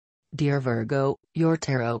Dear Virgo, your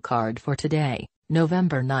tarot card for today,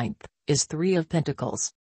 November 9th, is Three of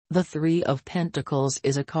Pentacles. The Three of Pentacles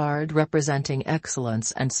is a card representing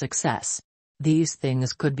excellence and success. These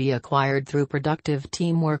things could be acquired through productive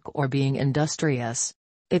teamwork or being industrious.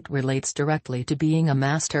 It relates directly to being a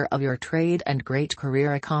master of your trade and great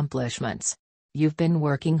career accomplishments. You've been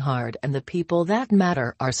working hard and the people that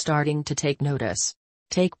matter are starting to take notice.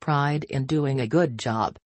 Take pride in doing a good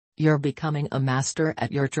job. You're becoming a master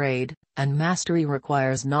at your trade, and mastery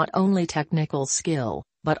requires not only technical skill,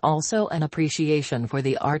 but also an appreciation for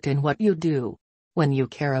the art in what you do. When you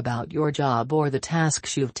care about your job or the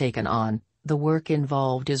tasks you've taken on, the work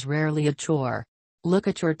involved is rarely a chore. Look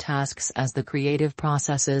at your tasks as the creative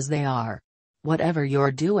processes they are. Whatever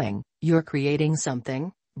you're doing, you're creating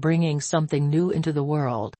something, bringing something new into the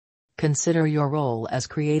world. Consider your role as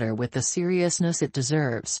creator with the seriousness it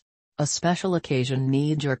deserves. A special occasion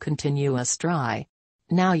needs your continuous try.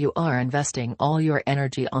 Now you are investing all your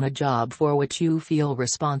energy on a job for which you feel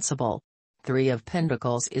responsible. Three of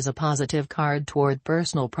Pentacles is a positive card toward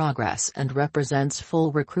personal progress and represents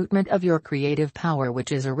full recruitment of your creative power,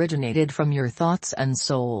 which is originated from your thoughts and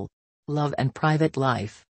soul. Love and private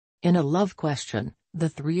life. In a love question, the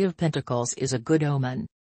Three of Pentacles is a good omen.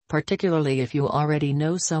 Particularly if you already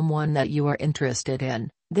know someone that you are interested in,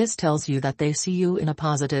 this tells you that they see you in a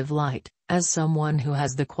positive light, as someone who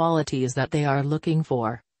has the qualities that they are looking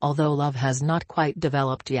for, although love has not quite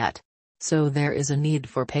developed yet. So there is a need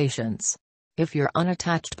for patience. If you're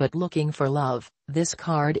unattached but looking for love, this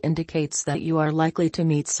card indicates that you are likely to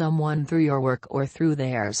meet someone through your work or through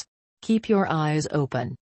theirs. Keep your eyes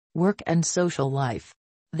open. Work and social life.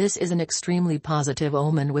 This is an extremely positive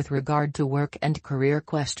omen with regard to work and career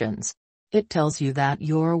questions. It tells you that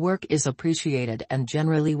your work is appreciated and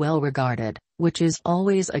generally well regarded, which is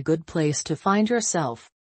always a good place to find yourself.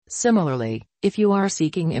 Similarly, if you are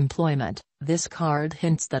seeking employment, this card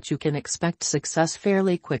hints that you can expect success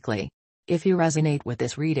fairly quickly. If you resonate with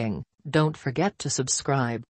this reading, don't forget to subscribe.